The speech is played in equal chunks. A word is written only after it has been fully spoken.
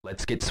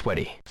Let's get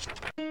sweaty.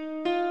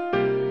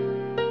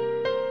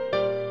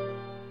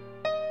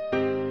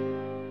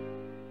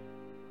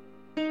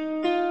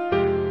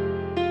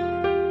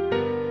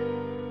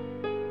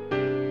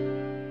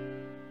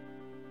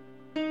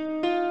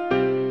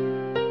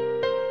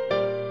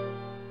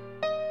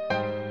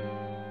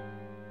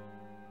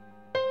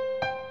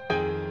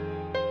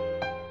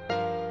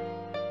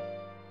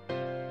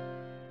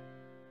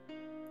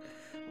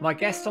 My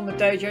guest on the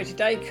dojo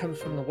today comes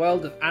from the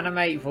world of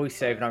anime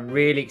voiceover, and I'm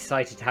really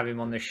excited to have him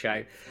on the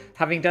show.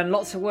 Having done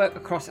lots of work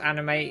across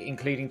anime,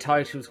 including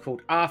titles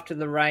called After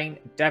the Rain,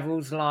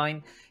 Devil's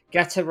Line,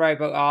 Getter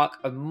Robo Arc,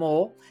 and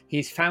more,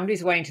 he's found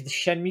his way into the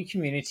Shenmue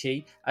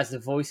community as the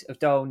voice of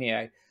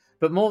Dolnio.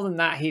 But more than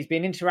that, he's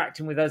been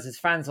interacting with us as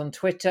fans on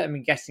Twitter and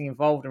been getting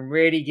involved and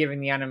really giving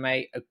the anime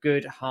a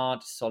good,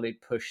 hard,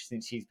 solid push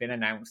since he's been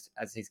announced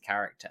as his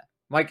character.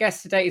 My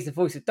guest today is the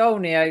voice of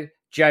Dolnio,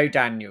 Joe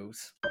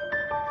Daniels.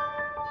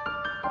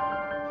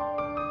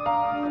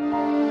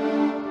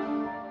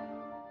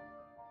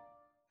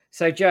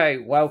 So,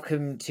 Joe,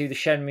 welcome to the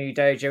Shenmue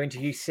Dojo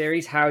interview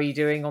series. How are you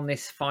doing on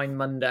this fine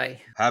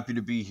Monday? Happy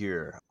to be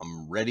here.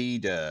 I'm ready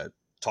to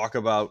talk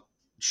about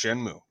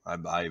Shenmue.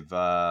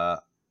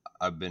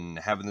 I've been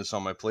having this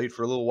on my plate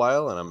for a little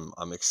while, and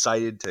I'm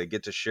excited to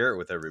get to share it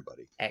with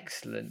everybody.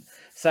 Excellent.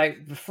 So,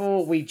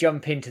 before we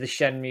jump into the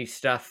Shenmue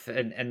stuff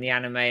and the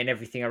anime and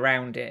everything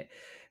around it,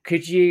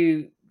 could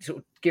you sort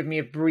of give me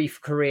a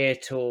brief career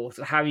tour,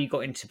 so how you got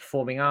into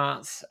performing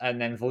arts and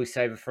then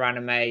voiceover for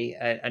anime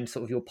and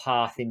sort of your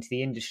path into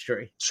the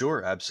industry?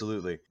 Sure,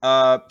 absolutely.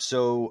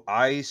 So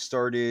I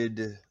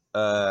started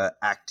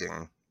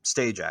acting,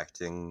 stage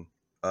acting,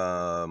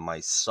 my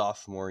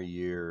sophomore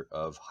year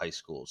of high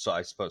school. So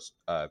I suppose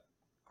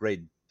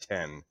grade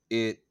 10.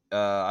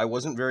 I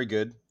wasn't very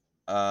good,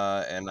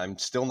 and I'm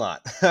still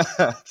not.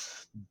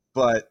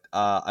 But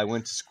I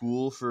went to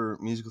school for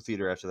musical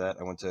theater after that.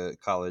 I went to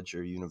college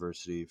or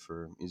university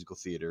for musical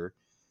theater.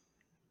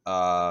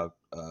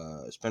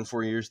 Spent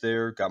 4 years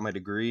there, got my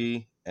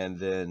degree, and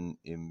then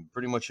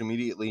pretty much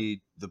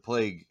immediately the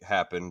plague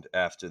happened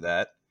after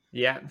that.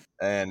 Yeah.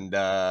 And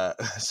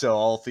so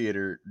all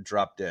theater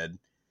dropped dead.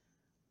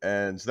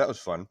 And so that was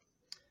fun,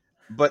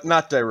 but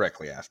not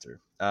directly after.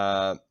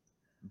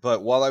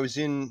 But while I was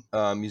in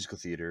musical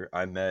theater,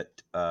 I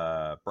met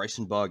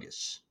Bryson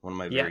Bogus, one of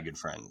my Yeah. very good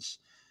friends,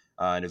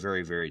 and a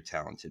very, very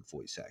talented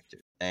voice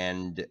actor.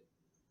 And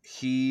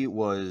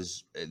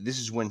this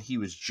is when he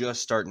was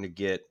just starting to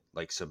get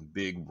like some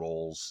big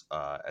roles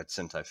at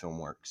Sentai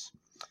Filmworks.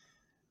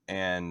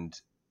 And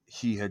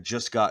he had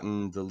just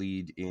gotten the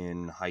lead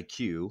in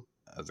Haikyuu,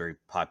 a very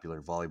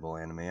popular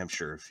volleyball anime. I'm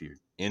sure if you're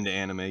into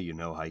anime, you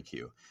know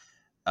Haikyuu.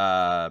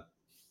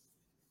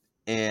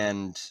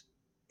 And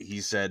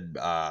he said,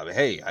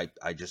 "Hey,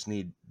 I just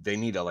they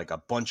need like a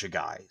bunch of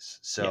guys.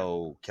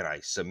 So can I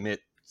submit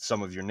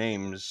some of your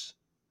names,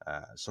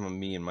 some of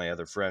me and my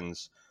other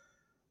friends,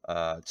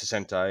 to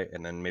Sentai,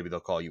 and then maybe they'll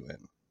call you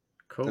in."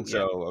 Cool. And Yeah.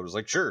 so I was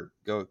like, "Sure,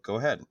 go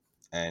ahead."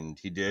 And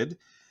he did,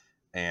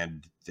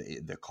 and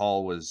the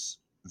call was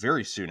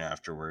very soon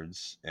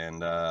afterwards.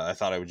 And I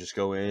thought I would just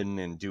go in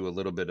and do a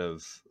little bit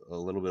of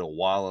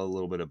walla, a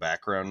little bit of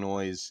background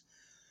noise.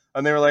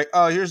 And they were like,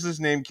 "Oh, here's this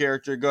name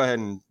character. Go ahead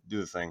and do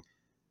the thing."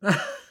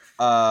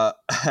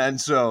 And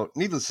so,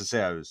 needless to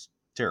say, I was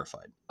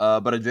terrified.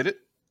 But I did it,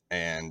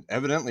 and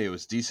evidently, it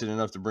was decent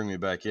enough to bring me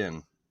back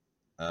in.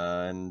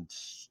 And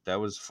that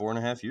was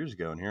 4.5 years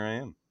ago, and here I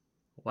am.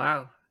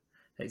 Wow.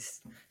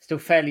 It's still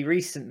fairly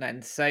recent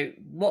then. So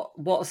what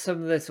are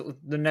some of the sort of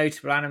the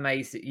notable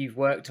animes that you've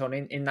worked on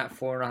in that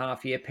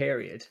 4.5 year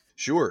period?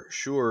 Sure.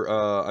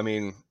 I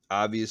mean,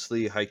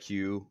 obviously,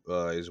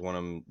 Haikyuu is one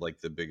of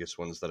like the biggest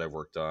ones that I've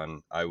worked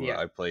on. Yeah.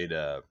 I played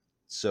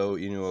So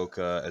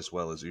Inuoka as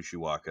well as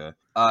Ushiwaka.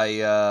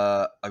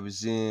 I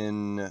was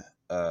in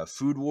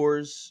Food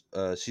Wars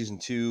season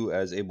 2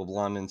 as Abel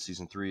Blondin,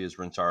 season 3 as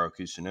Rentaro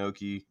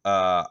Kusunoki.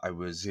 I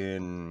was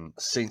in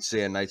Saint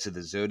Seiya Knights of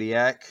the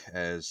Zodiac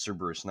as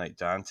Cerberus Knight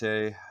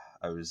Dante.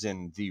 I was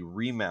in the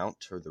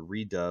remount or the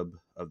redub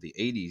of the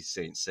 80s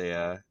Saint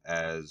Seiya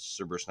as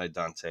Cerberus Knight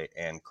Dante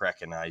and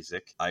Kraken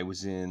Isaac. I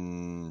was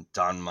in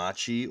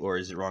Danmachi, or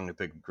Is It Wrong to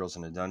Pick Girls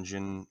in a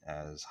Dungeon,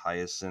 as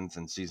Hyacinth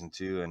in season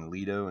 2 and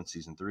Lido in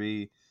season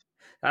 3.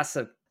 That's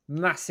a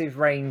massive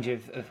range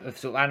of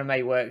sort of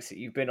anime works that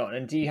you've been on.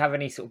 And do you have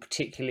any sort of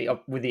particularly,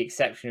 with the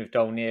exception of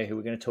Dolnir, who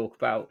we're going to talk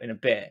about in a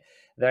bit,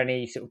 are there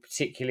any sort of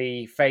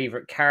particularly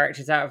favourite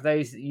characters out of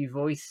those that you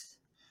voiced?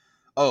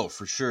 Oh,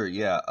 for sure,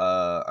 yeah.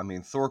 I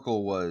mean,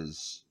 Thorkel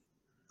was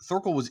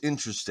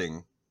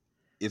interesting,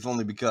 if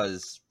only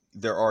because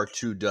there are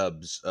two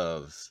dubs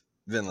of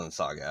Vinland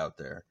Saga out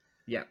there.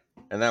 Yeah.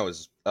 And that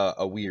was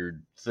a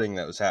weird thing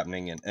that was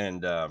happening,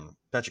 and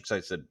Patrick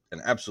Seitz did an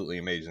absolutely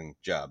amazing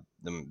job.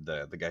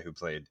 The guy who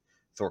played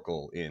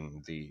Thorkel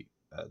in the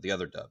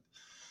other dub,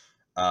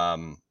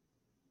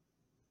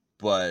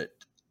 but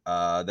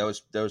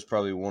that was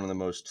probably one of the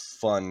most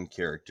fun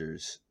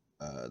characters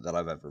that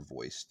I've ever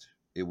voiced.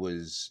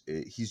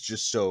 he's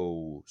just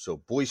so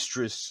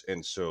boisterous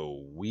and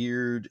so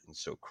weird and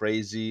so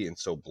crazy and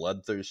so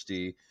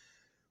bloodthirsty.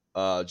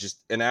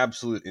 Just an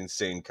absolute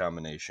insane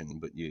combination,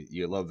 but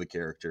you love the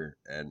character,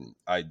 and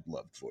I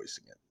loved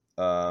voicing it.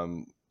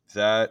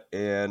 That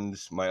and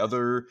my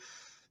other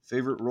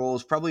favorite role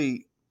is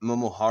probably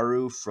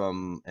Momoharu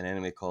from an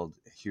anime called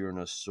Hiro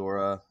no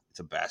Sora. It's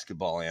a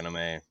basketball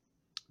anime,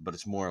 but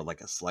it's more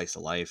like a slice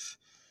of life.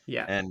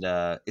 Yeah. And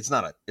it's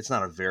not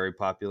a very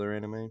popular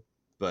anime,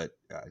 but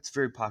it's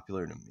very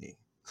popular to me.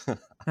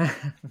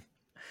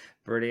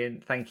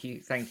 Brilliant. Thank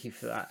you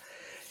for that.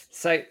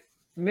 So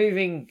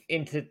moving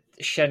into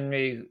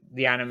Shenmue,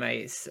 the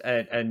animes,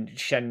 and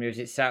Shenmue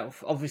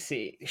itself.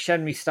 Obviously,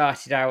 Shenmue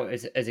started out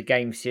as a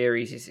game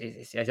series.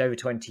 It's over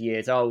 20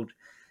 years old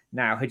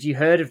now. Had you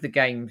heard of the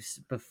games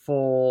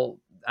before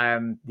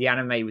the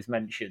anime was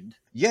mentioned?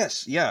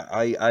 Yes, yeah,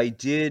 I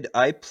did.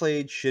 I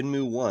played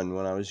Shenmue 1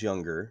 when I was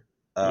younger.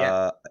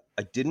 Yeah.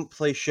 I didn't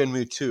play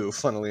Shenmue 2,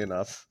 funnily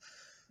enough.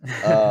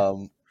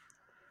 Um,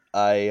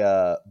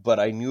 but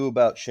I knew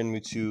about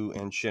Shenmue 2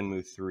 and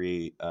Shenmue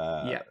 3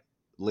 Yeah.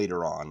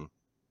 later on.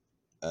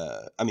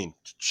 I mean,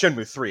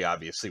 Shenmue 3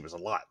 obviously was a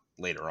lot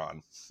later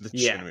on than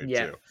Yeah. Shenmue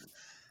Yeah. 2.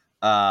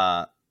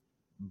 Uh,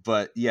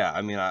 but yeah,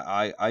 I mean,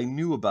 I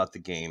knew about the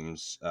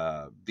games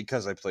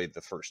because I played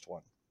the first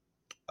one.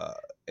 Uh,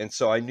 and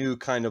so I knew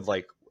kind of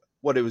like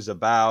what it was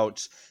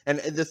about. And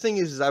the thing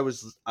is I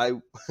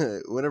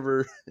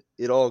whenever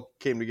it all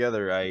came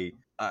together, I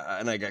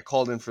got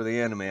called in for the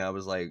anime. I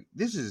was like,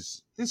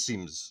 this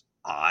seems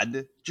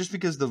odd, just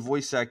because the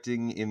voice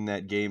acting in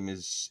that game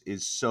is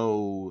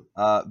so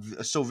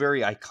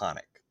very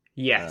iconic.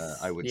 Yes.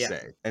 I would Yeah.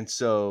 say. And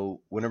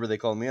so whenever they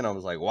called me in, I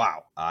was like,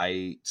 wow,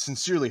 I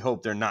sincerely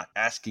hope they're not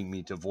asking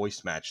me to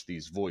voice match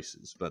these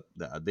voices, but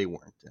they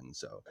weren't. And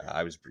so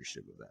I was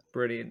appreciative of that.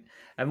 Brilliant.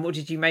 And what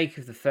did you make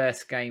of the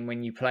first game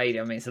when you played it?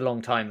 I mean, it's a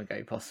long time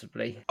ago,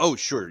 possibly. Oh,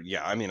 sure.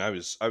 Yeah. I mean, I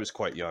was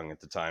quite young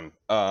at the time.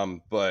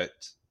 But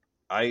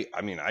I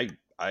mean,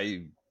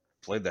 I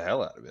played the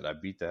hell out of it. I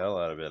beat the hell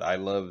out of it. I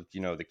loved, the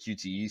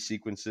QTE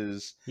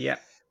sequences. Yeah.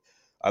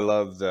 I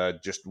loved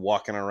just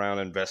walking around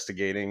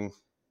investigating.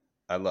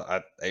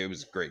 It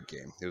was a great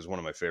game. It was one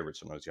of my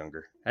favorites when I was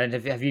younger. And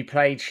have you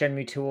played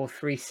Shenmue 2 or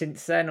 3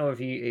 since then, or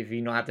have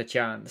you not had the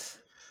chance?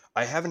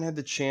 I haven't had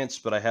the chance,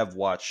 but I have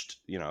watched,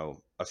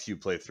 a few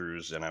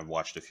playthroughs, and I've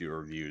watched a few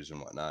reviews and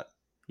whatnot.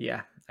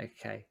 Yeah,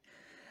 okay.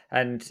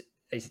 And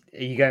are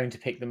you going to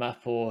pick them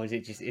up, or is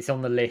it just it's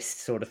on the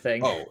list sort of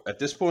thing? Oh, at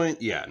this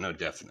point, yeah, no,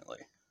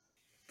 definitely.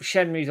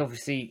 Shenmue's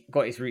obviously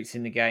got its roots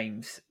in the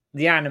games.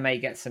 The anime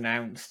gets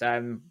announced.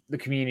 The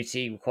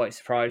community were quite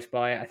surprised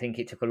by it. I think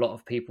it took a lot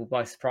of people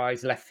by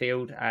surprise, left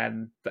field.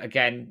 But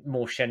again,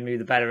 more Shenmue,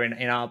 the better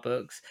in our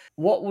books.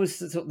 What was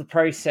sort of the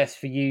process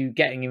for you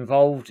getting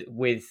involved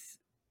with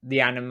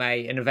the anime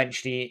and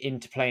eventually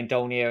into playing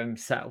Dolnio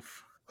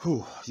himself?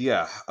 Whew,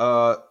 yeah.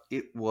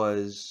 It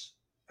was,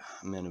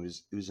 man,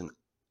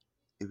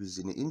 it was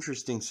an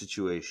interesting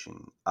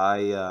situation.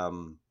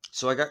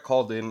 So I got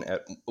called in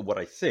at what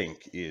I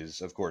think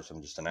is, of course,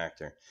 I'm just an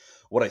actor.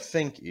 What I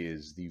think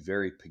is the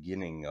very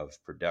beginning of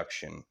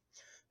production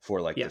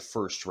for like Yeah, the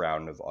first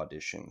round of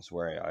auditions,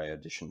 where I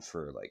auditioned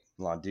for like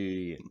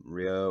Landi and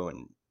Rio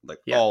and like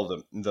yeah,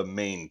 all the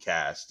main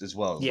cast, as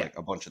well as yeah, like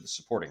a bunch of the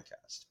supporting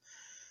cast.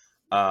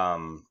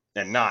 And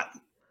not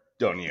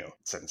Donio,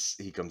 since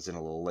he comes in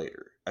a little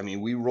later. I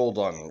mean, we rolled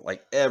on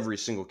like every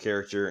single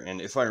character, and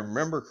if I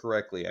remember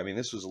correctly, I mean,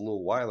 this was a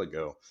little while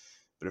ago,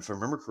 but if I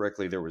remember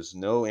correctly, there was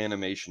no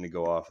animation to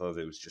go off of.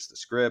 It was just the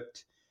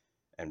script,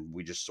 and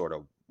we just sort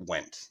of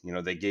went.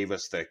 They gave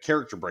us the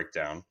character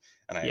breakdown,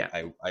 and yeah.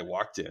 I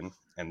walked in,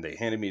 and they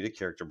handed me the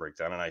character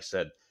breakdown, and I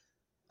said,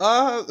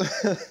 "Uh,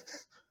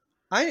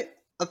 I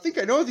I think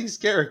I know these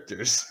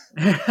characters."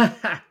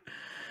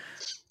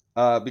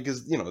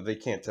 Because they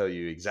can't tell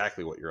you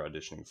exactly what you're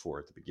auditioning for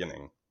at the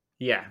beginning.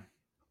 Yeah.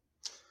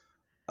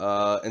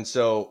 And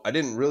so I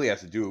didn't really have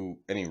to do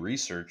any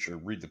research or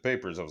read the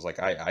papers. I was like,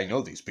 I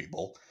know these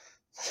people.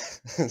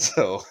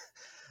 So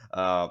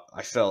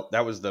I felt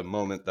that was the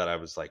moment that I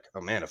was like,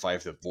 oh man, if I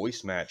have to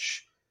voice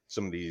match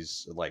some of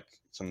these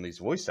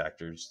voice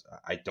actors,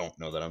 I don't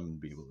know that I'm gonna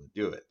be able to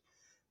do it.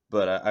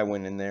 But I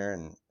went in there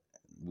and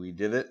we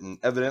did it, and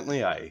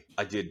evidently I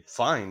did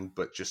fine,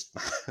 but just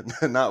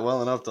not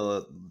well enough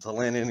to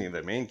land any of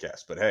the main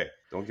cast. But hey,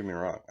 don't get me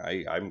wrong,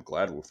 I'm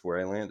glad with where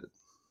I landed.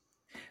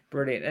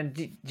 Brilliant.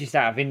 And just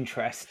out of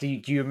interest, do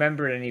you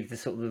remember any of the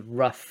sort of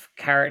rough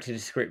character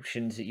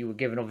descriptions that you were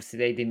given? Obviously,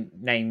 they didn't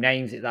name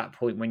names at that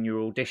point when you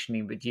were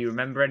auditioning, but do you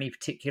remember any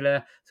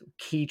particular sort of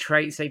key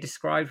traits they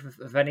described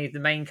of any of the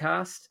main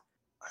cast?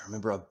 I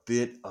remember a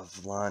bit of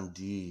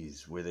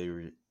Blondie's where they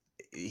were.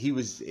 He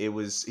was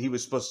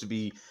supposed to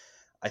be.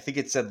 I think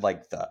it said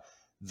like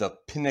the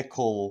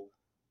pinnacle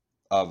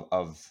of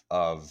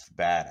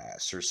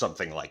badass or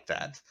something like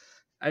that.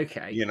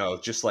 Okay.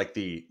 Just like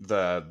the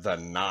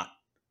not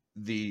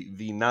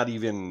the not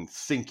even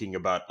thinking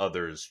about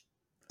others'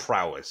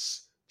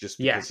 prowess, just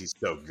Yeah. because he's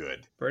so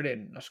good.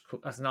 Brilliant. That's cool.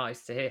 That's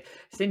nice to hear.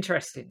 It's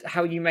interesting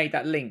how you made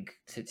that link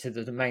to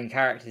the main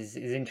characters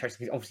is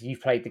interesting because obviously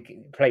you've played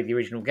the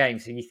original game,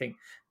 so you think,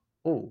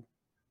 oh,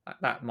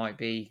 that might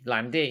be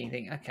Lan Di. You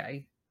think,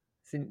 okay,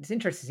 it's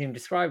interesting to see him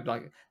described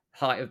like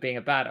height of being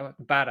a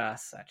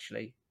badass.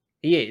 Actually,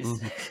 he is.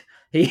 Mhm.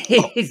 He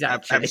Oh, is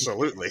actually.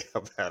 absolutely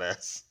a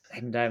badass.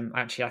 And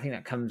actually, I think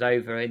that comes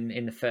over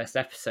in the first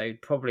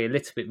episode, probably a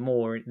little bit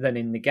more than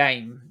in the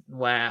game,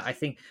 where I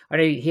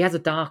know he has a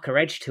darker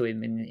edge to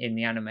him in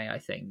the anime. I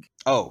think.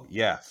 Oh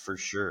yeah, for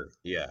sure.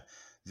 Yeah.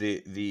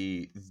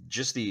 The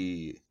just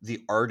the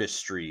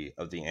artistry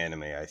of the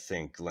anime, I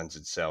think, lends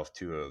itself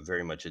to a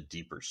very much a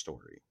deeper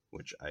story,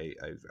 which I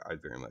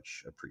very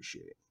much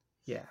appreciate.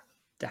 Yeah,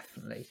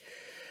 definitely.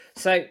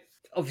 So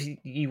obviously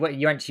you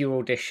went to your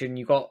audition,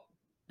 you got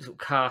sort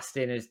of cast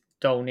in as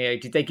Dolnio.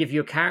 Did they give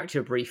you a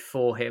character brief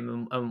for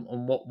him,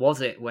 and what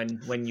was it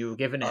when you were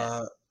given it?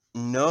 Uh,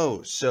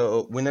 no.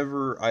 So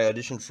whenever I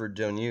auditioned for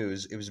Do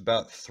News, it was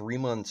about 3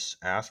 months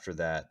after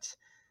that,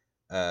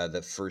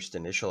 the first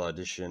initial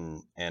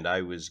audition, and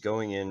I was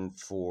going in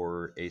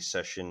for a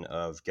session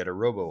of Get a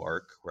Robo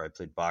arc where I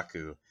played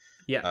Baku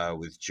Yeah,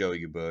 with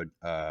Joey Gabod,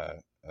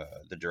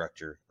 the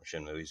director of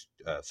Shenmue. He's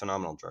a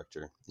phenomenal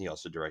director. He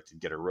also directed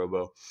Get a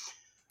Robo.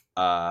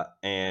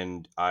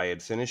 And I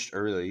had finished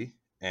early,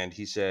 and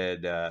he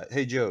said,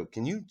 "Hey Joe,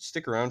 can you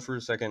stick around for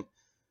a second?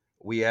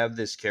 We have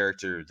this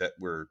character that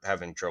we're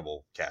having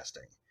trouble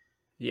casting."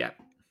 yeah,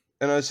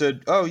 And I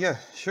said, "Oh yeah,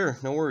 sure,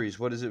 no worries.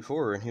 What is it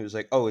for?" And he was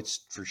like, "Oh,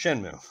 it's for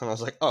Shenmue." And I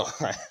was like, "Oh,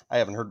 I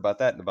haven't heard about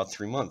that in about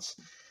 3 months."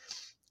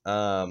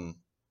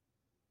 Um,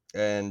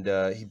 and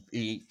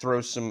he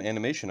throws some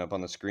animation up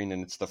on the screen,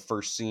 and it's the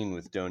first scene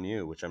with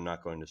Donyu, which I'm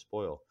not going to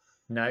spoil.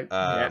 no,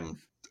 yeah,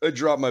 Um, I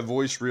drop my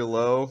voice real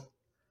low,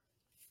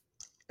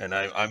 and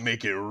I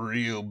make it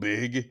real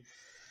big,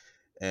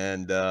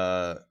 and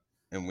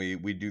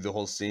we do the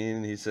whole scene.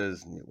 And he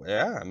says,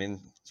 "Yeah, I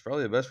mean, it's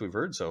probably the best we've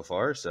heard so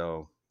far.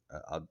 So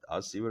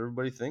I'll see what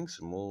everybody thinks,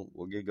 and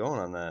we'll get going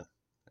on that."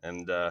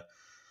 And a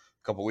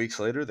couple weeks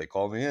later, they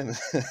call me in,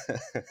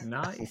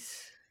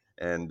 nice,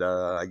 and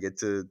I get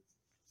to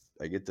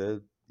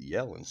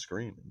yell and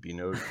scream and be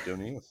no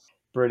Donnie.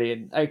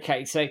 brilliant.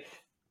 Okay, so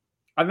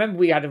I remember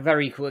we had a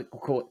very sort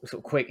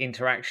of quick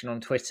interaction on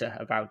Twitter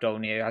about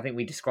Dolnio. I think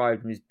we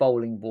described him as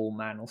bowling ball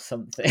man or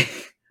something.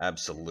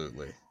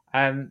 Absolutely.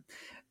 Um,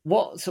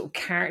 what sort of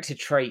character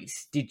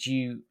traits did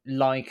you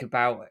like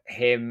about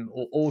him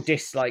or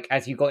dislike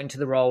as you got into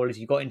the role, as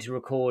you got into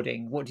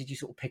recording? What did you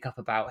sort of pick up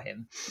about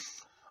him?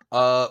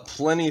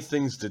 Plenty of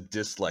things to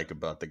dislike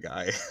about the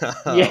guy.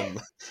 Yeah,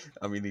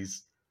 I mean,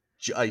 he's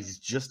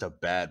just a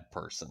bad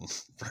person,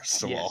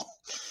 first of yeah,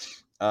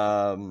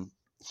 all.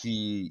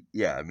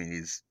 Yeah, I mean,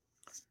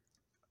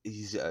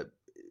 he's uh,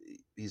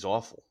 he's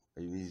awful.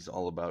 I mean, he's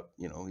all about,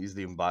 he's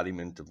the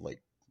embodiment of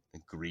like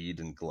greed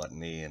and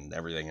gluttony and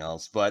everything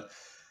else. But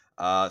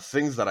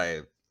things that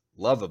I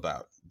love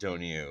about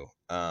Donyu,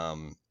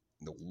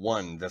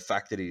 the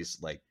fact that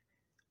he's like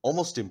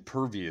almost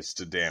impervious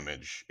to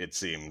damage, it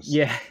seems.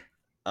 yeah,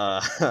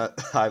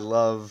 I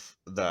love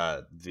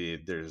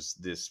there's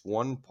this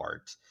one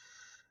part,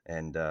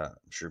 and I'm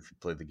sure if you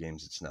play the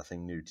games, it's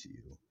nothing new to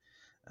you,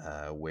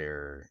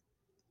 where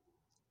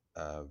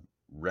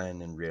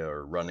Ren and Ryo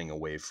are running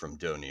away from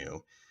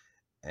Donyu,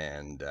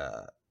 and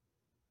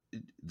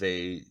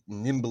they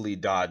nimbly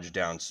dodge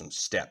down some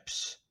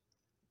steps,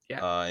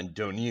 yeah. and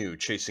Donyu,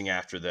 chasing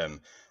after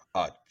them,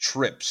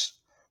 trips,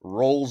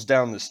 rolls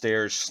down the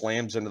stairs,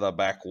 slams into the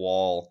back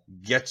wall,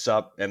 gets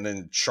up, and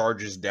then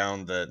charges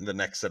down the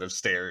next set of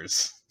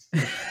stairs,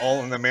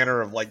 all in the manner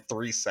of like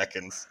 3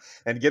 seconds.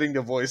 And getting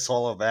to voice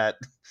all of that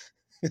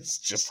is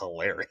just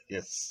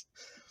hilarious.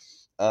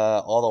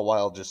 All the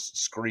while just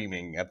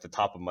screaming at the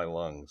top of my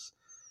lungs.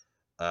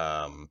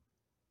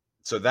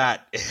 So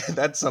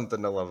that's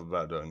something to love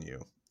about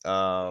Donyu.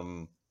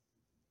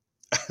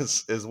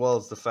 As well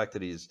as the fact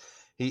that he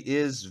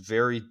is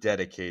very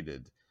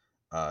dedicated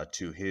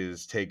to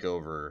his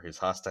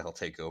hostile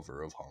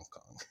takeover of Hong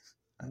Kong.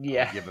 I'll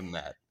Yeah, give him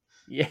that.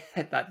 yeah,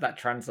 that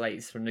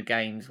translates from the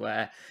games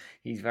where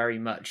he's very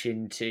much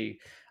into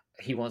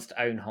he wants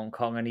to own Hong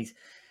Kong, and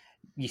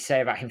you say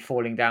about him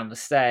falling down the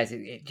stairs,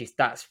 it just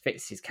that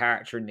fits his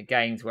character in the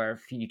games. Where a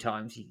few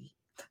times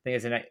I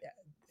think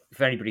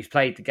if anybody's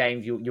played the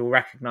games, you'll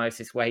recognise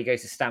this where he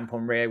goes to stamp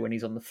on Ryo when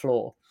he's on the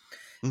floor,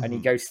 and he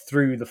Mm-hmm. goes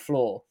through the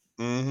floor,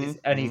 Mm-hmm.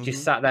 and he's Mm-hmm.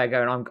 just sat there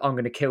going, "I'm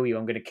going to kill you.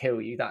 I'm going to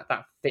kill you."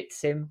 That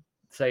fits him.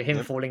 So him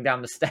Yep. falling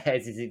down the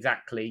stairs is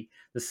exactly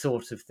the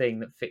sort of thing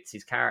that fits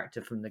his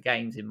character from the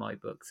games in my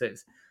book. So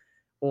it's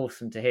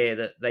awesome to hear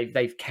that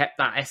they've kept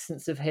that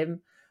essence of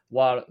him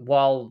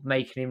while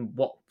making him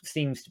what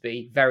seems to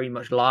be very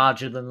much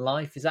larger than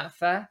life. Is that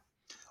fair?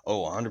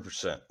 Oh,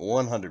 100%.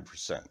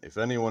 100%. If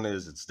anyone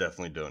is, it's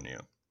definitely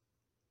Donyu.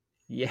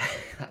 Yeah,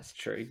 that's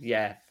true.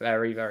 Yeah,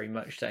 very, very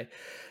much so.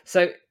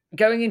 So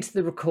going into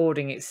the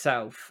recording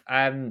itself,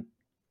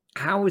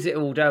 how was it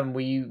all done?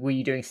 Were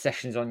you doing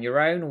sessions on your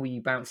own, or were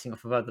you bouncing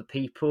off of other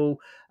people?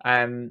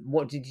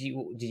 What did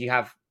you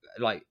have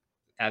like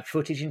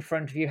footage in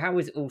front of you? How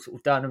is it all sort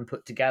of done and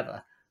put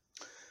together?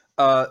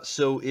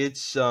 So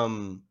it's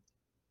the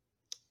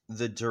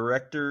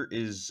director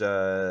is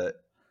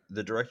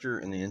the director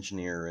and the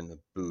engineer in the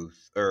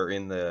booth, or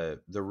in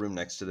the room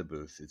next to the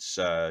booth. It's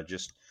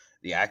just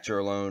the actor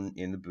alone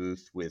in the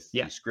booth with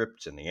Yeah. the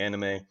script and the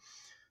anime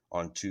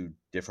on two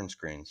different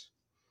screens.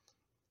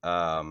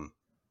 Um,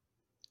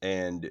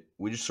 and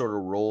we just sort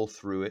of roll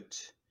through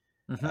it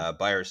Hmm.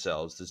 by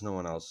ourselves. There's no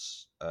one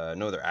else,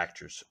 no other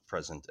actors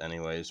present,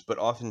 anyways. But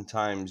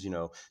oftentimes,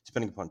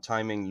 depending upon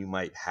timing, you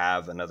might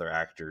have another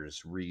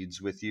actor's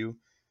reads with you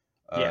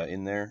Yeah.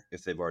 in there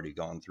if they've already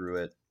gone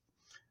through it.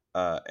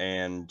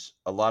 And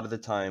a lot of the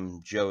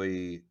time,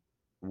 Joey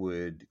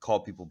would call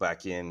people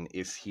back in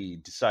if he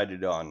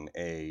decided on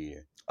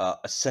a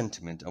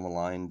sentiment of a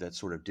line that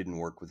sort of didn't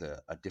work with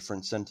a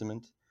different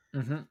sentiment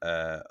Hmm.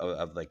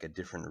 of like a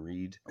different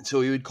read. And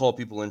so he would call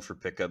people in for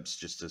pickups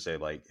just to say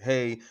like,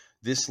 "Hey,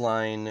 this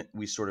line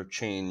we sort of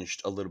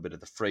changed a little bit of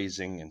the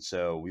phrasing, and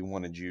so we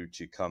wanted you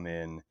to come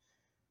in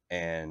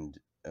and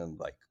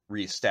like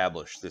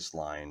reestablish this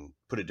line,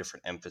 put a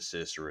different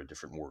emphasis or a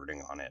different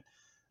wording on it."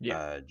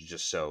 Yeah.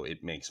 Just so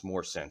it makes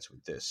more sense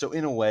with this. So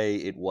in a way,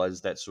 it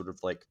was that sort of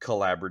like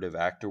collaborative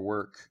actor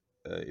work,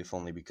 if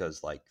only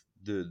because like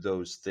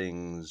those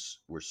things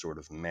were sort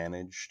of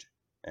managed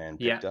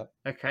and Yeah. picked up.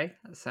 Okay,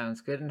 that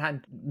sounds good.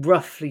 And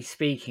roughly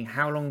speaking,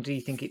 how long do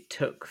you think it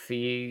took for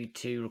you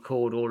to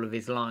record all of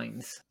his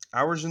lines?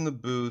 Hours in the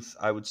booth,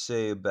 I would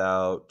say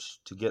about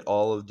to get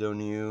all of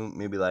Donu,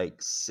 maybe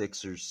like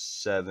 6 or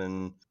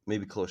 7,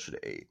 maybe closer to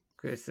 8.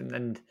 Chris,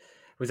 and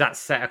was that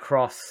set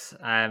across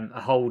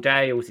a whole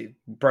day, or was it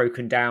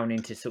broken down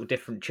into sort of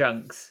different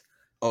chunks?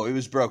 Oh, it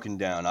was broken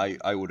down.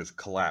 I would have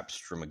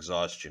collapsed from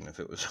exhaustion if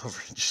it was over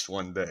in just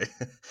one day.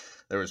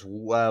 There was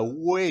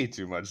way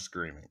too much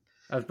screaming.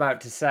 I was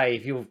about to say,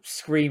 if you're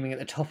screaming at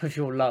the top of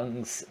your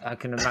lungs, I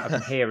can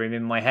hear him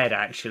in my head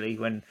actually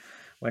when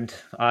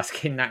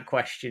asking that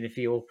question. If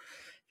you're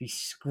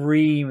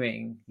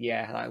screaming,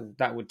 yeah,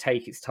 that would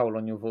take its toll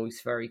on your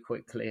voice very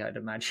quickly, I'd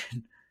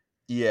imagine.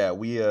 Yeah,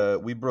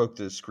 we broke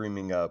the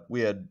screaming up.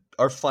 We had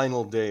our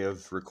final day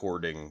of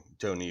recording.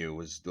 Tony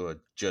was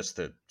just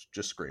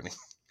screaming.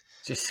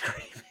 Just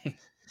screaming.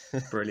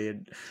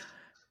 Brilliant,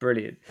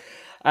 brilliant.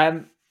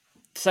 Um,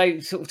 So,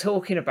 sort of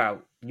talking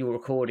about your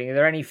recording, are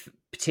there any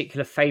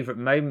particular favourite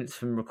moments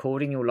from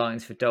recording your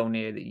lines for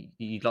Dolnir that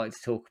you'd like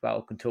to talk about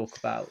or can talk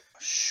about?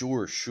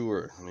 Sure,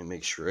 sure. Let me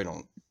make sure I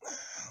don't.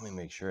 Let me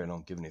make sure I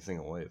don't give anything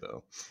away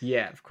though.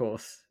 Yeah, of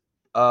course.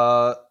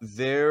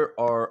 There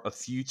are a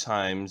few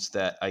times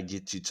that I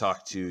get to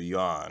talk to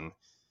Jan,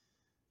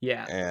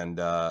 Yeah, and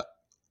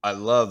I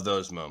love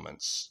those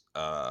moments.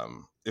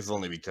 If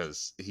only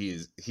because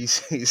he's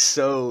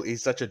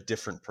such a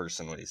different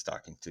person when he's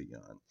talking to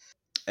Jan.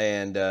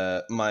 And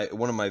my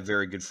one of my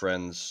very good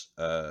friends,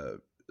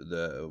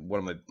 the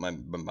one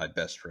of my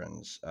best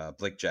friends,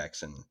 Blake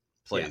Jackson, yeah,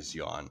 plays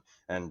Jan,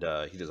 and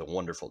he does a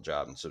wonderful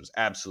job. And so it was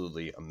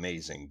absolutely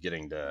amazing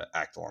getting to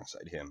act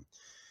alongside him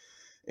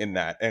in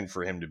that, and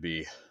for him to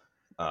be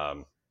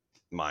um,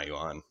 my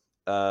Jan.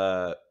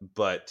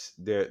 But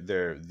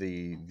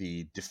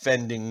the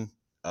defending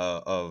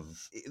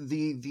of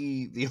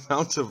the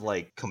amount of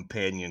like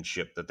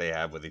companionship that they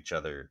have with each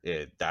other,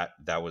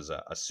 that was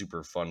a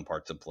super fun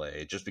part to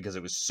play, just because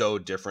it was so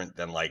different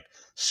than like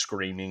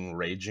screaming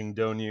raging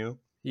Donu.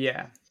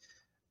 yeah,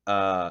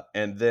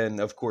 And then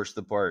of course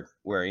the part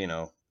where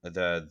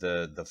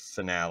the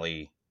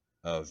finale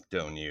of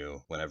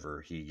Donu,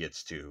 whenever he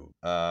gets to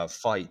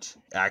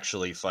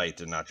actually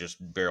fight and not just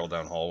barrel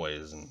down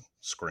hallways and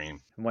scream.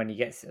 and when he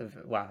gets,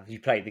 well, if you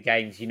played the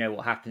games, you know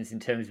what happens in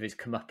terms of his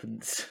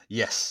comeuppance.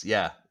 Yes,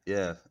 yeah,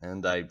 yeah.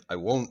 And I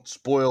won't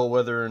spoil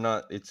whether or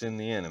not it's in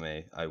the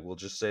anime. I will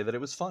just say that it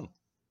was fun.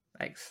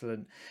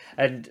 Excellent.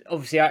 And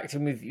obviously,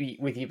 acting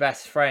with your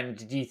best friend,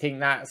 do you think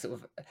that sort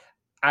of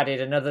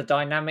added another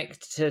dynamic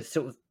to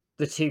sort of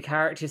the two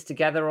characters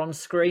together on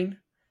screen?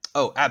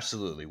 Oh,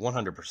 absolutely,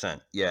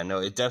 100%. Yeah, no,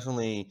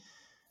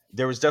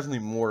 there was definitely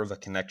more of a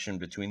connection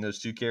between those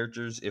two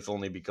characters, if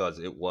only because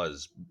it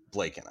was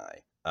Blake and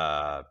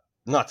I.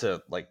 Not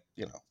to like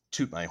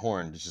toot my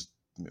horn, it's just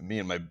me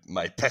and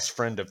my best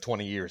friend of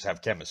 20 years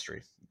have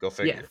chemistry. Go Yeah,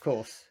 figure. of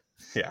course.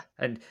 Yeah.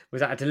 And was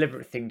that a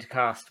deliberate thing to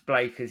cast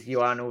Blake as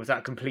Yuan, or was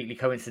that completely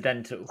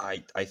coincidental?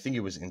 I think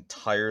it was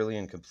entirely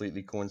and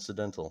completely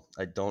coincidental.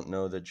 I don't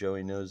know that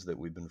Joey knows that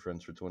we've been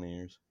friends for 20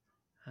 years.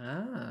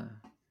 Ah,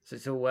 so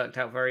it's all worked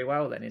out very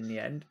well then in the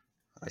end.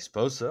 I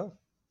suppose so.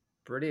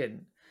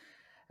 Brilliant.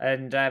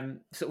 And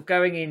sort of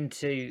going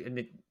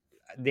into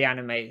the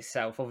anime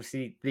itself,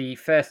 obviously the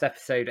first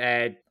episode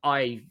aired.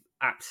 I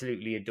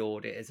absolutely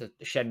adored it as a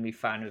Shenmue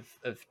fan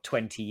of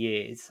 20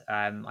 years.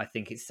 I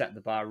think it set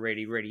the bar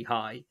really, really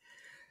high.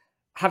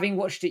 Having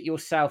watched it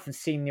yourself and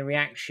seen the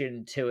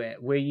reaction to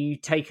it, were you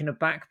taken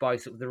aback by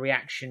sort of the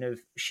reaction of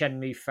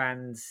Shenmue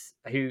fans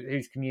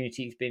whose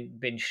community has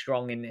been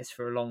strong in this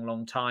for a long,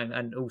 long time,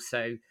 and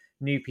also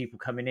new people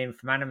coming in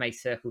from anime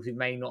circles who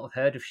may not have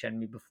heard of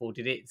Shenmue before?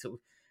 Did it sort of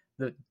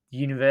the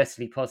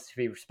universally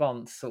positive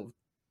response sort of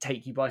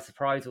take you by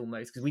surprise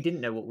almost, because we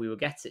didn't know what we were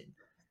getting.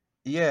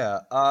 Yeah,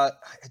 I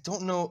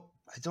don't know.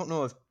 I don't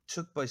know if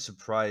took by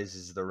surprise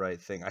is the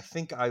right thing. I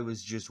think I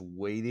was just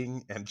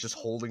waiting and just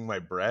holding my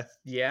breath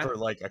Yeah, for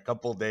like a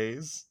couple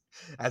days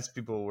as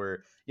people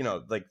were,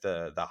 like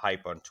the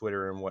hype on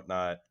Twitter and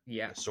whatnot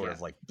yeah, sort yeah,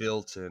 of like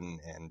built and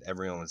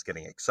everyone was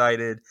getting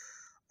excited.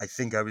 I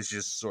think I was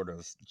just sort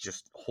of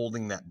just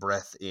holding that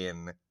breath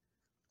in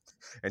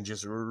and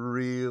just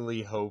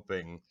really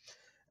hoping.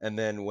 And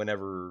then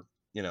whenever,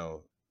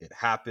 it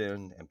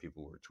happened and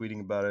people were tweeting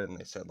about it and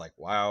they said like,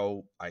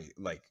 wow, I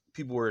like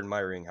people were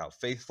admiring how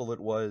faithful it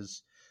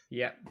was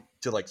yeah,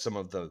 to like some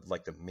of the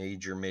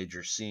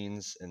major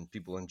scenes, and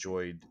people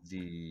enjoyed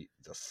the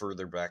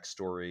further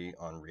backstory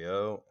on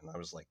Rio, and I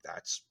was like,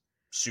 that's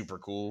super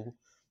cool.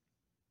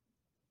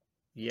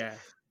 yeah,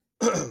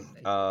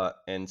 definitely.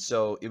 And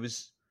so it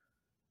was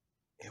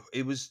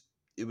it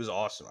was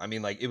awesome. I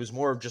mean, like, it was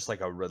more of just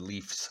like a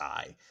relief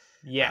sigh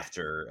Yeah,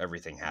 after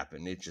everything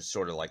happened. It just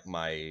sort of like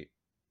my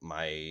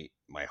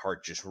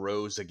heart just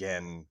rose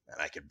again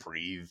and I could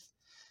breathe.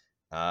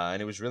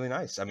 And it was really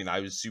nice. I mean,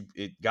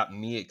 it got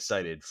me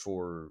excited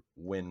for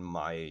when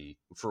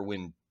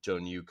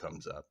Donu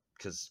comes up,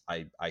 because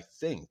I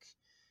think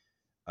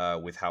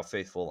with how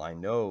faithful I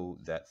know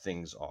that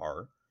things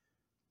are,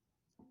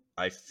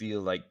 I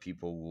feel like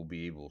people will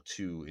be able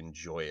to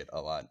enjoy it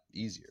a lot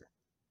easier.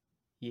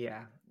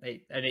 yeah.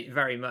 It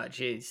very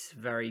much is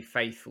very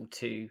faithful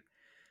to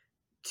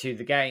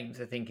the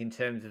games. I think in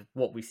terms of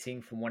what we've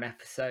seen from one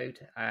episode.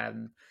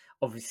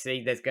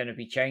 Obviously, there's going to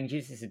be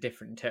changes. It's a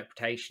different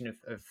interpretation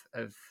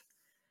of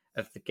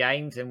the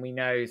games, and we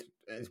know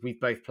as we've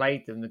both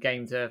played them, the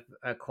games are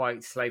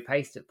quite slow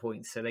paced at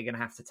points, so they're going to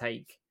have to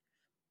take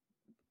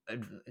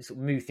sort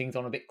of move things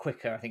on a bit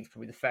quicker. I think is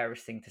probably the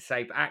fairest thing to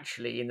say. But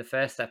actually, in the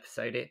first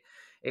episode,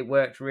 it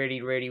worked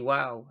really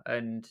well,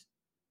 and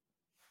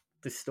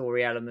the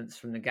story elements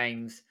from the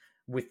games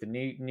with the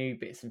new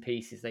bits and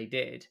pieces they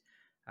did.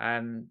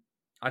 Um,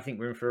 I think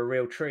we're in for a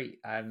real treat.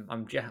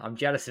 I'm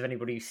jealous of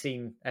anybody who's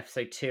seen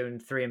episode 2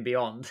 and 3 and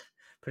beyond.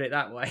 Put it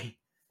that way.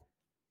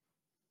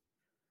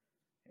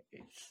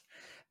 It's,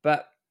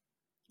 but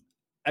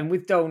and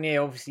with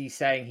Dolnir obviously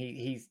saying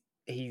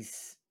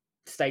he's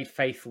stayed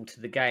faithful to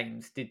the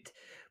games.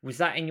 Was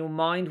that in your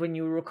mind when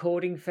you were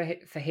recording for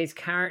his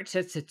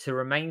character to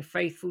remain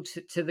faithful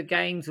to the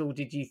games, or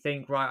did you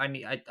think, right,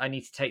 I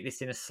need to take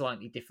this in a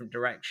slightly different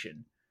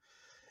direction?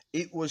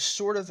 It was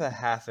sort of a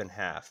half and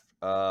half,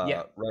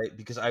 Yeah, right?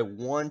 Because I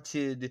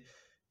wanted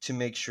to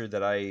make sure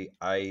that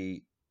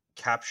I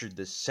captured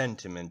the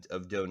sentiment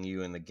of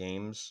Donu in the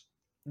games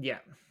yeah,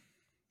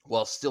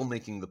 while still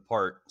making the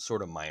part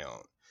sort of my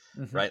own,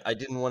 hmm, right? I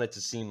didn't want it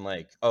to seem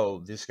like, oh,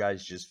 this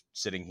guy's just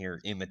sitting here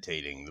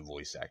imitating the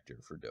voice actor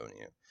for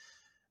Donu.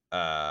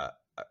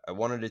 I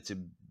wanted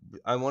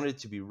it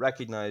to be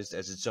recognized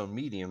as its own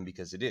medium,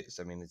 because it is.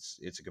 I mean,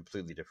 it's a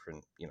completely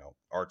different,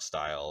 art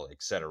style,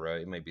 etc.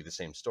 It may be the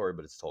same story,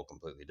 but it's told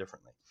completely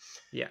differently.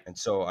 yeah, And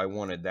so I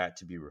wanted that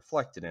to be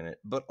reflected in it.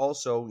 But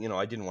also,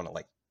 I didn't want to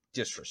like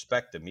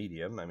disrespect the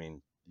medium. I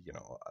mean,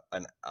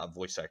 a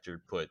voice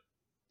actor put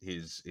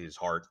his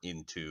heart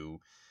into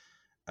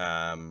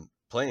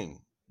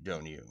playing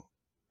Donu,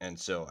 and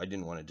so I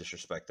didn't want to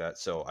disrespect that.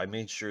 So I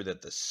made sure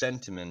that the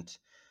sentiment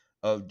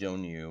of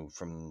Donu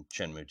from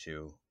Shenmue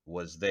 2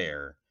 was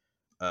there,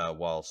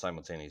 while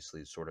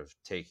simultaneously sort of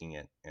taking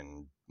it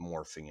and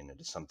morphing it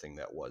into something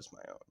that was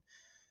my own,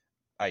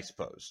 I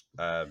suppose.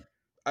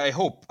 I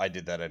hope I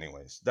did that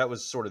anyways. That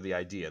was sort of the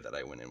idea that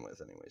I went in with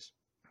anyways.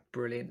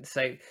 brilliant.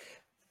 So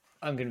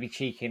I'm going to be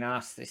cheeky and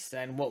ask this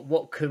then.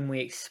 What can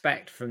we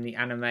expect from the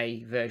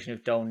anime version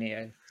of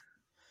Dolnio?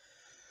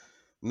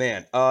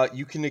 Man,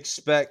 you can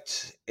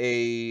expect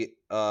a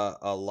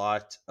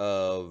lot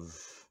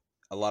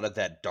of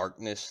that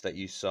darkness that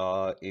you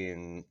saw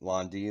in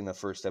Londi in the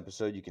first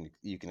episode.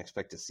 You can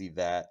expect to see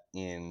that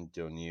in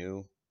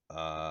Donu,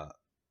 uh,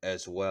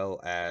 as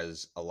well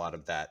as a lot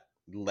of that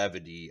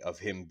levity of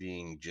him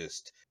being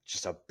just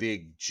a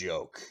big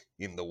joke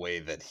in the way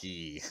that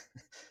he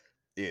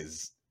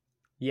is,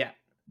 Yeah,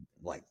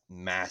 like,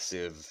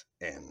 massive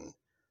and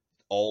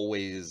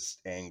always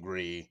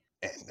angry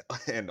and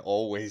and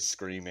always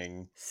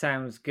screaming.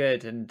 sounds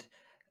good. And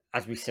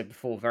as we said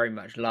before, very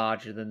much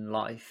larger than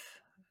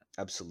life.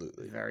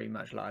 Absolutely. Very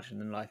much larger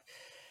than life.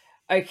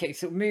 Okay,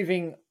 so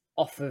moving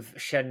off of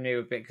Shenmue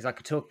a bit, because I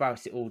could talk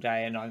about it all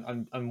day, and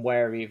I'm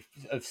wary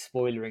of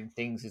spoilering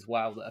things as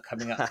well that are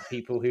coming up for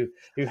people who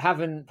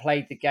haven't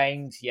played the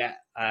games yet.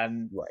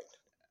 Right.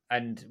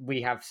 And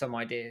we have some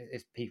idea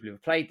as people who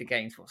have played the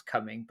games what's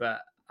coming,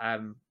 but I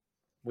think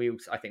we're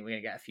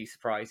gonna get a few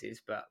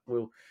surprises, but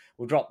we'll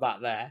drop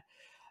that there.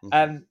 Mhm.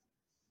 Um,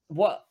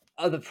 what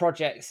other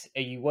projects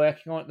are you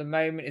working on at the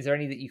moment? Is there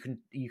any that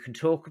you can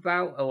talk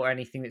about, or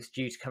anything that's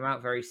due to come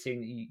out very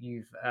soon that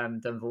you've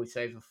done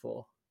voiceover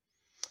for?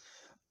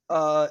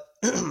 Uh,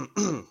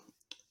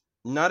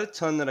 not a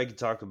ton that I could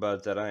talk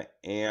about that I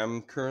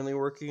am currently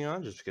working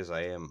on, just because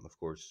I am, of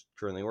course,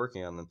 currently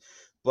working on them.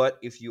 But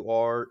if you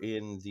are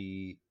in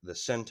the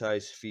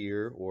Sentai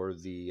sphere or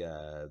the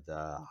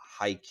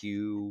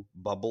Haikyuu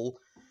bubble,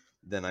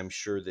 then I'm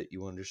sure that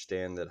you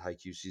understand that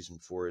Haikyuu season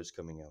 4 is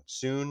coming out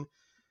soon.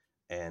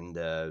 And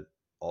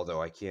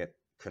although I can't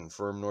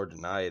confirm nor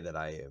deny that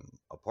I am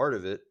a part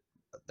of it,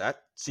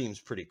 that seems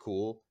pretty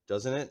cool,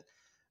 doesn't it?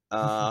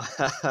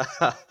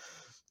 Uh,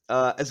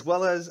 as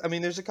well as, I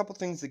mean, there's a couple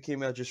things that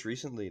came out just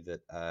recently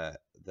that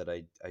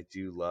I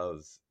do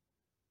love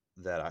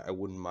that I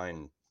wouldn't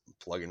mind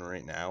plugging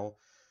right now.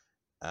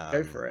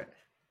 Go for it.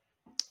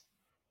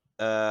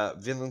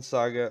 Vinland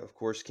Saga, of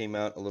course, came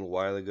out a little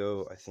while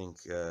ago. I think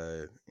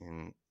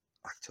in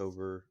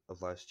October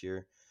of last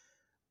year.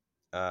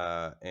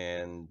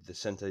 And the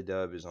Sentai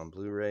dub is on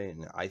Blu-ray,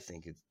 and I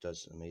think it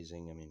does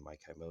amazing. I mean,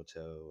 Mike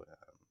Himoto,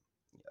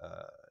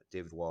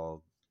 David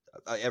Wall,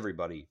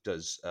 everybody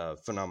does a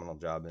phenomenal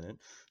job in it.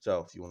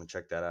 So if you want to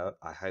check that out,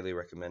 I highly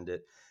recommend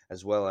it.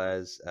 As well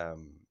as a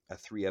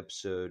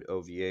 3-episode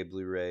OVA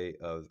Blu-ray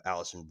of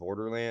Alice in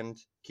Borderland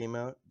came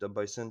out, dubbed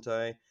by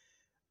Sentai,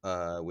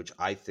 which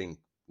I think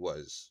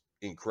was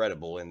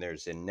incredible. And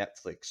there's a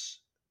Netflix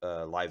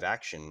live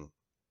action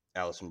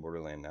Alice in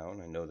Borderland now,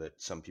 and I know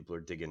that some people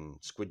are digging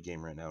Squid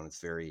Game right now, and it's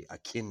very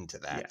akin to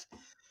that.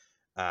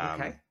 Yeah.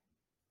 Okay.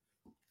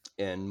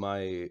 And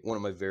one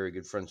of my very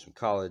good friends from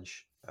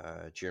college,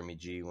 Jeremy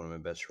G, one of my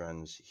best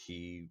friends,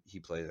 he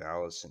plays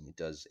Alice, and he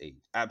does a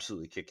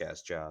absolutely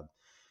kick-ass job,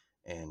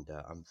 and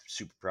I'm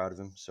super proud of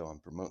him. So I'm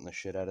promoting the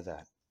shit out of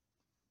that.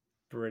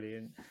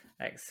 Brilliant,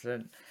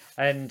 excellent.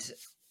 And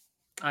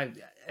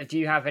do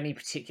you have any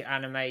particular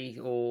anime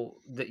or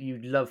that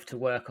you'd love to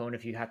work on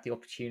if you had the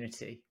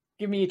opportunity?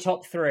 Give me your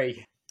top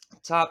 3.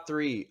 Top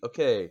 3,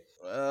 okay.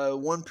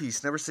 One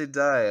Piece, Never Say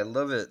Die. I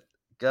love it.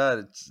 God,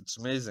 it's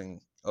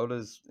amazing.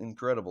 Oda's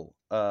incredible.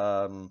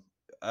 Oh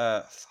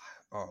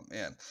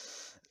man,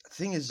 the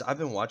thing is, I've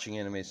been watching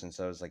anime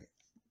since I was like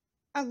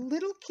a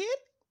little kid.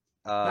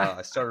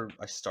 I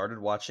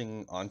started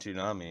watching on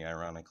Toonami,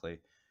 ironically,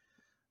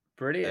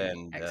 Brilliant,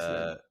 and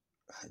excellent.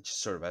 it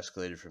just sort of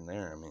escalated from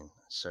there. I mean,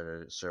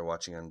 started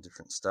watching on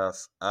different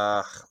stuff.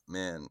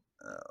 Man,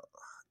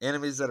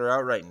 animes that are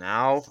out right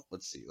now.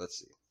 Let's see.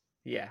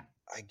 Yeah.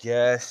 I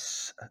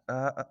guess.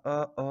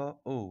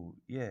 Oh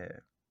yeah.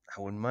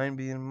 I wouldn't mind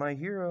being My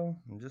Hero.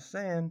 I'm just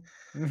saying.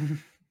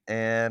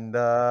 And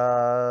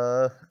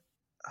I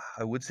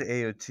would say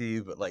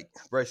AOT, but like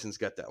Bryson's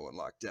got that one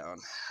locked down.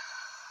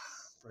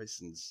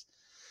 Bryson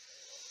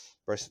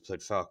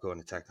played Falco in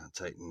Attack on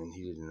Titan, and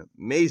he did an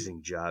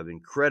amazing job.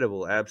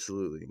 Incredible,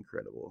 absolutely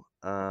incredible.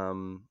 I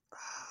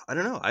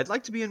don't know. I'd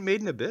like to be in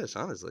Made in Abyss,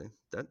 honestly.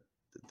 That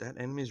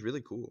anime is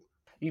really cool.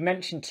 You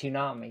mentioned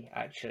Toonami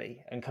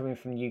actually, and coming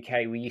from the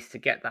UK, we used to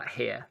get that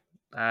here.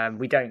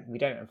 We don't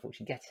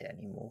unfortunately get it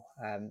anymore.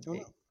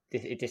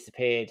 It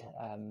disappeared.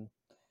 I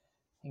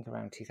think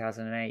around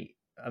 2008.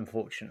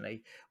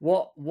 Unfortunately,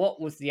 what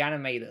was the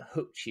anime that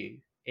hooked you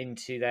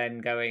into then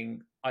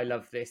going? I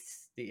love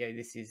this.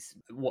 This is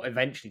what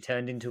eventually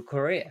turned into a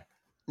career.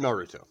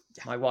 Naruto.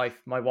 Yeah.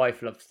 My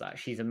wife loves that.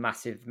 She's a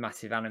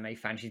massive anime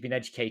fan. She's been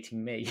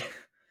educating me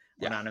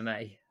on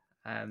anime.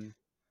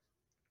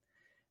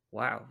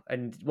 Wow.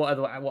 And what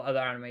other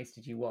animes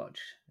did you watch?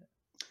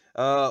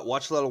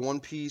 Watched a lot of One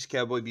Piece,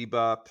 Cowboy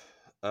Bebop.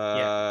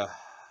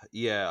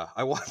 Yeah.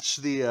 I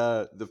watched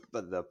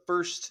the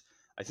first.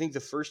 I think the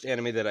first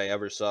anime that I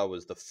ever saw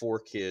was the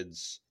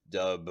 4Kids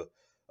dub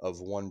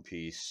of One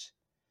Piece,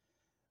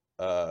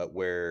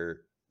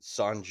 where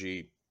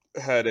Sanji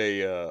had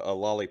a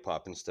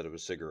lollipop instead of a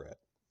cigarette.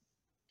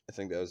 I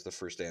think that was the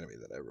first anime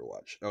that I ever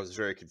watched. I was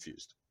very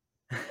confused.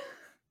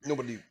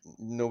 Nobody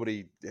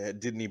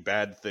did any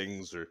bad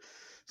things or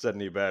said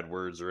any bad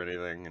words or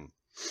anything, and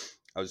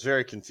I was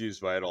very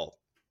confused by it all.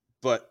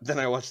 But then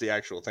I watched the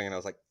actual thing, and I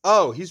was like,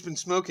 "Oh, he's been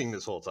smoking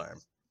this whole time."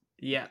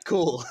 Yeah,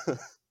 cool.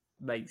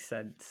 Makes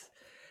sense.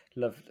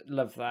 Love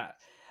that.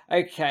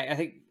 Okay, I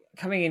think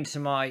coming into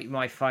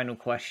my final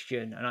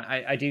question, and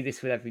I do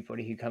this with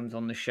everybody who comes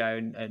on the show,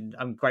 and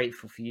I'm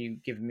grateful for you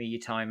giving me your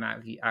time out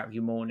of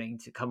your morning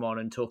to come on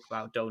and talk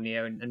about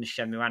Dolnio and the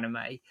Shenmue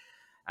anime.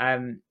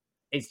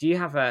 Do you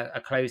have a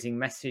closing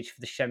message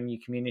for the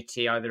Shenmue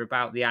community, either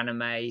about the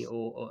anime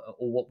or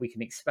what we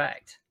can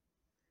expect?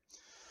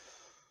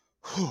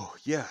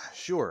 Yeah,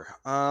 sure.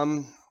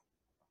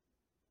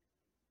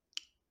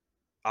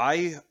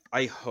 I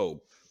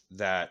hope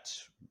that,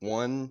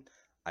 one,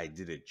 I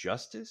did it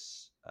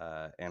justice,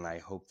 and I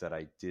hope that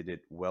I did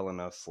it well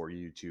enough for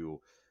you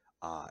to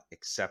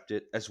accept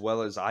it, as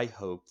well as I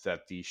hope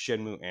that the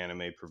Shenmue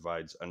anime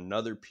provides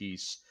another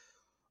piece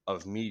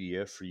of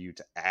media for you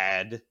to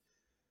add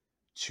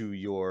to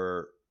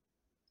your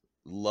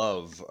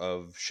love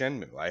of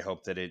Shenmue. I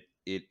hope that it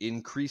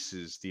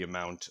increases the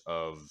amount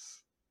of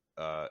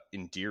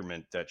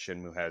endearment that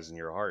Shenmue has in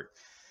your heart,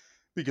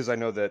 because I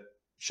know that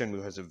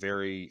Shenmue has a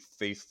very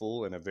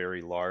faithful and a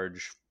very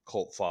large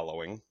cult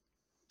following,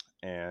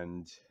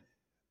 and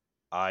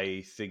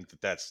I think that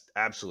that's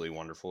absolutely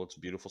wonderful. It's a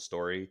beautiful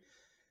story,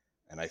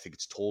 and I think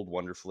it's told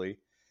wonderfully.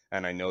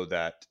 And I know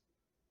that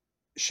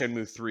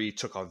Shenmue 3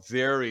 took a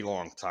very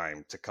long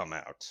time to come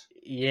out.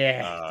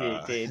 Yeah,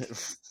 it did.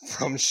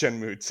 From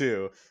Shenmue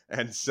 2.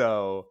 And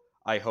so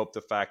I hope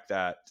the fact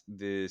that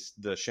the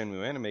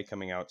Shenmue anime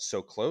coming out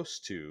so close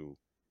to,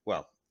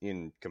 well,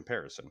 in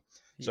comparison,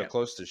 so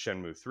close to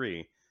Shenmue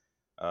 3,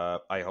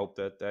 I hope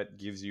that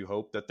gives you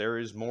hope that there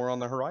is more on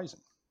the horizon.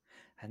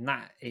 And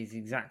that is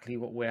exactly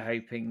what we're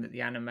hoping, that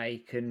the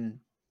anime can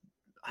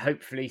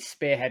hopefully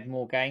spearhead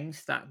more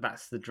games.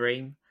 That's the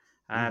dream.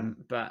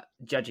 But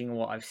judging on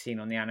what I've seen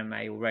on the anime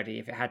already,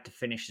 if it had to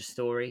finish the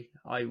story,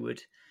 I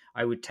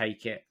would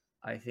take it.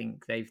 I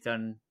think they've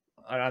done.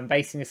 I'm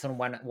basing this on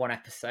one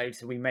episode,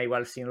 so we may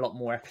well have seen a lot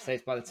more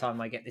episodes by the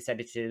time I get this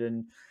edited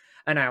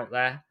and out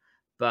there.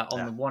 But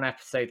on the one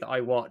episode that I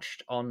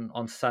watched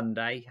on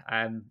Sunday,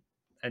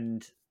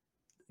 and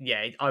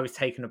yeah, I was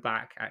taken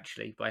aback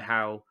actually by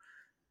how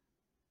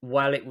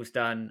well it was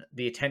done,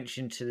 the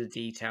attention to the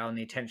detail and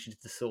the attention to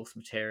the source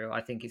material.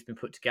 I think it's been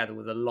put together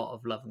with a lot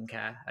of love and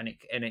care, and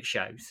it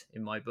shows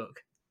in my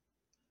book.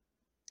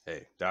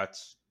 Hey,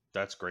 that's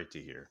great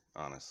to hear,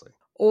 honestly.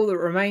 All that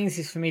remains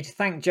is for me to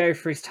thank Joe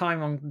for his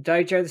time on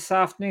Dojo this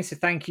afternoon. So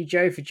thank you,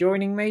 Joe, for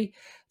joining me.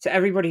 To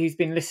everybody who's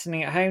been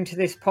listening at home to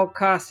this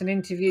podcast and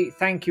interview,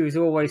 thank you as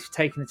always for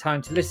taking the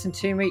time to listen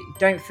to me.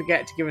 Don't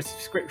forget to give a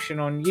subscription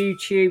on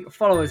YouTube,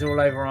 follow us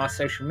all over on our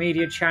social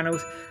media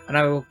channels, and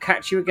I will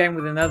catch you again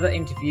with another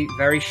interview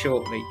very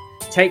shortly.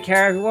 Take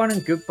care, everyone,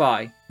 and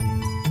goodbye.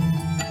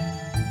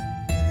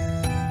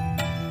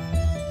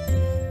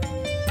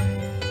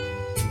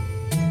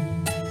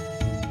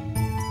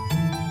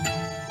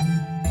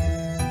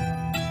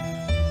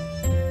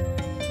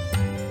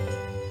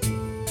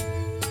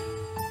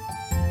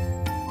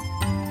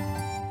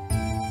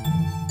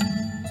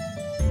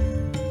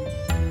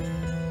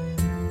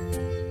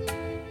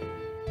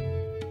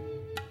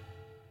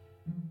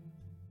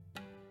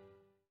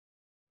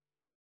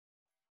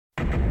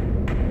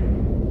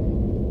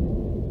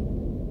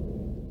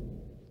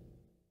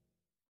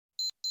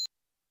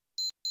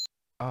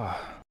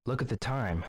 Ah, look at the time.